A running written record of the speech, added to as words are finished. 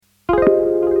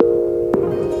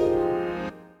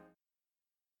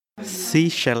She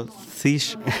sells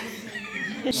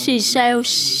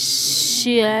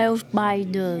by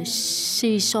the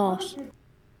seashore.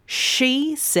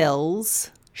 She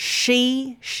sells.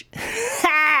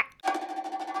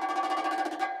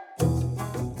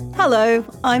 Hello,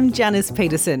 I'm Janice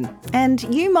Petersen, and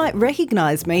you might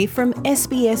recognise me from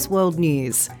SBS World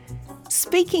News.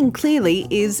 Speaking clearly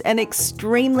is an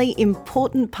extremely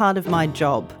important part of my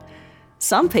job.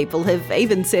 Some people have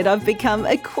even said I've become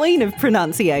a queen of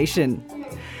pronunciation.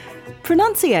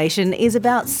 Pronunciation is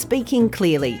about speaking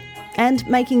clearly and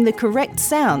making the correct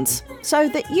sounds so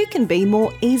that you can be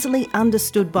more easily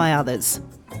understood by others.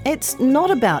 It's not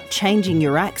about changing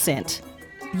your accent.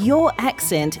 Your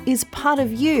accent is part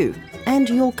of you and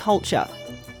your culture,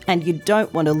 and you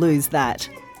don't want to lose that.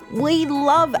 We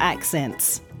love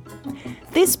accents.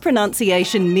 This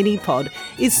pronunciation MiniPod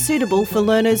is suitable for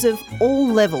learners of all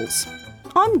levels.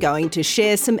 I'm going to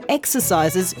share some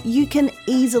exercises you can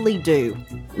easily do,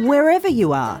 wherever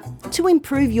you are, to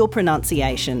improve your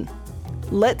pronunciation.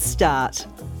 Let's start.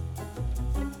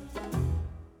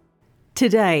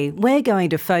 Today, we're going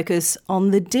to focus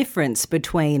on the difference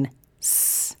between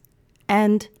S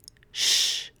and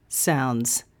sh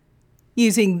sounds,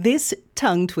 using this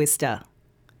tongue twister.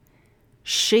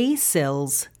 She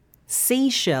sells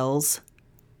seashells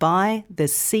by the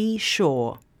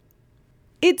seashore.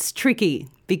 It's tricky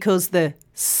because the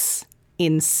S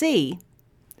in sea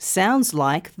sounds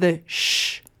like the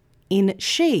sh in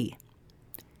she.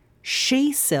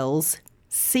 She sells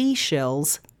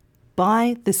seashells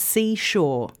by the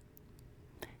seashore.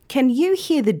 Can you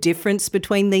hear the difference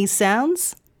between these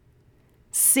sounds?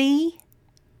 See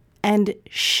and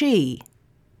she.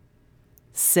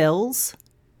 Sells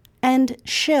and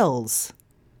shells.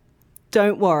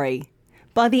 Don't worry.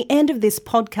 By the end of this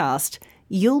podcast,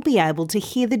 you'll be able to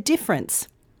hear the difference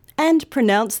and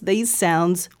pronounce these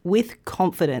sounds with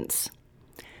confidence.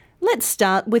 Let's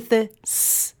start with the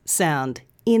S sound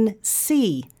in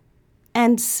see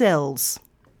and sells.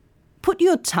 Put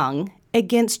your tongue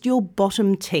against your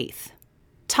bottom teeth.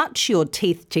 Touch your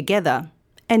teeth together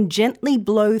and gently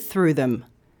blow through them.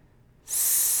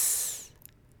 S.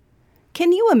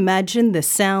 Can you imagine the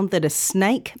sound that a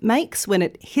snake makes when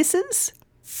it hisses?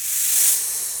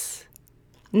 S.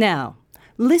 Now,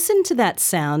 listen to that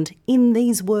sound in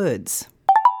these words.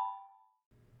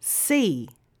 See.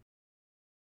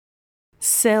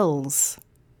 Sells.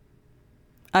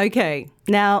 Okay,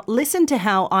 now listen to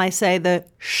how I say the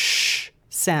sh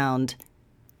sound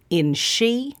in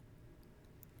she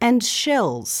and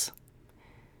shells.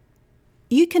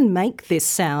 You can make this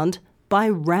sound by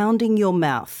rounding your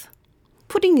mouth,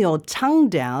 putting your tongue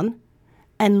down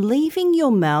and leaving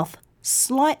your mouth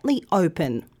slightly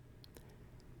open.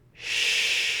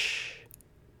 Shh.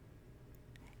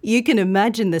 You can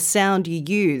imagine the sound you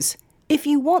use if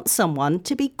you want someone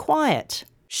to be quiet.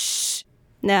 Shh.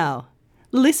 Now,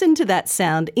 listen to that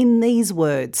sound in these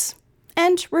words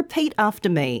and repeat after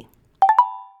me.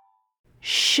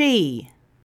 She.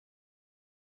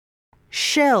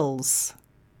 Shells.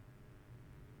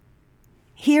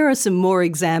 Here are some more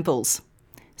examples.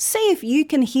 See if you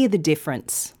can hear the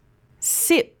difference.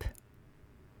 Sip.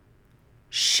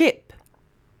 Ship.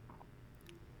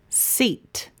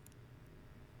 Seat.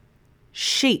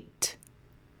 Sheet.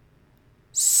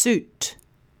 Suit.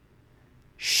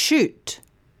 Shoot.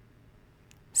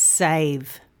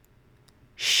 Save.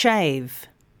 Shave.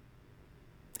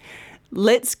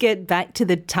 Let's get back to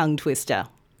the tongue twister.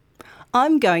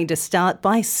 I'm going to start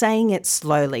by saying it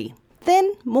slowly,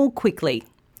 then more quickly.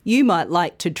 You might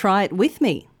like to try it with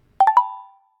me.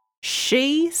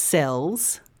 She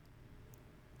sells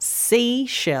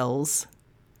seashells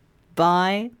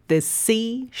by the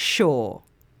seashore.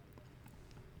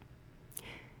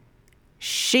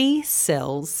 She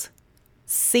sells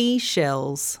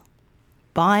seashells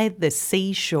by the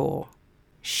seashore.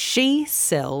 She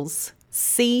sells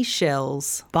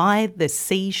seashells by the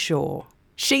seashore.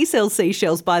 She sells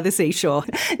seashells by the seashore.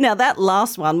 Now that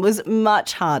last one was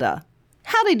much harder.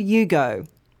 How did you go?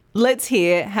 Let's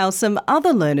hear how some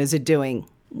other learners are doing.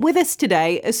 With us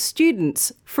today are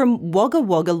students from Wagga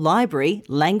Wagga Library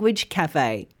Language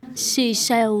Cafe. She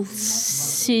sells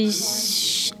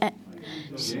seashells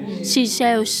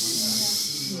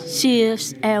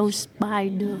by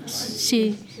the seashore.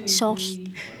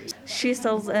 She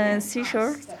sells seashells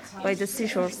by the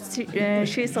seashore.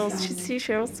 She sells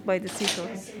seashells by the seashore.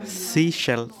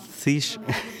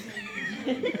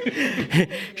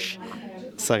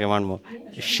 Sorry, one more.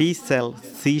 She sells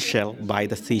seashell by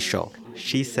the seashore.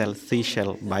 She sells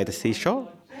seashell by the seashore.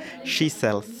 She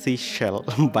sells seashell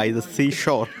by the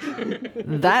seashore.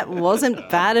 That wasn't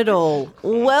bad at all.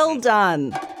 Well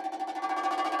done.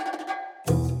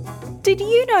 Did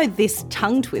you know this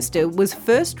tongue twister was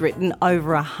first written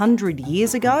over 100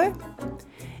 years ago?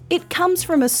 It comes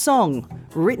from a song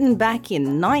written back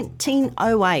in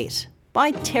 1908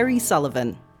 by Terry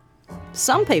Sullivan.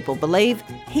 Some people believe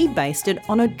he based it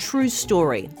on a true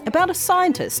story about a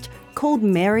scientist called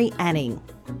Mary Anning.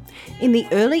 In the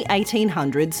early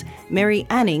 1800s, Mary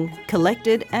Anning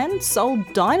collected and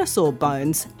sold dinosaur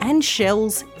bones and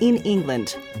shells in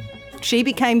England. She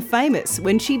became famous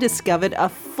when she discovered a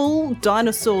full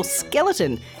dinosaur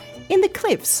skeleton in the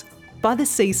cliffs by the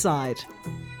seaside.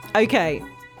 Okay,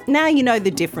 now you know the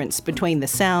difference between the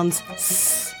sounds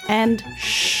s and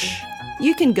sh.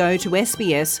 You can go to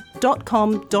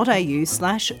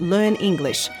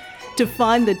sbs.com.au/learnenglish to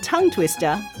find the tongue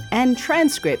twister and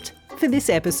transcript for this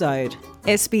episode.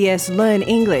 SBS Learn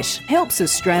English helps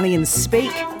Australians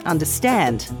speak,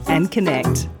 understand and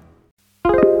connect.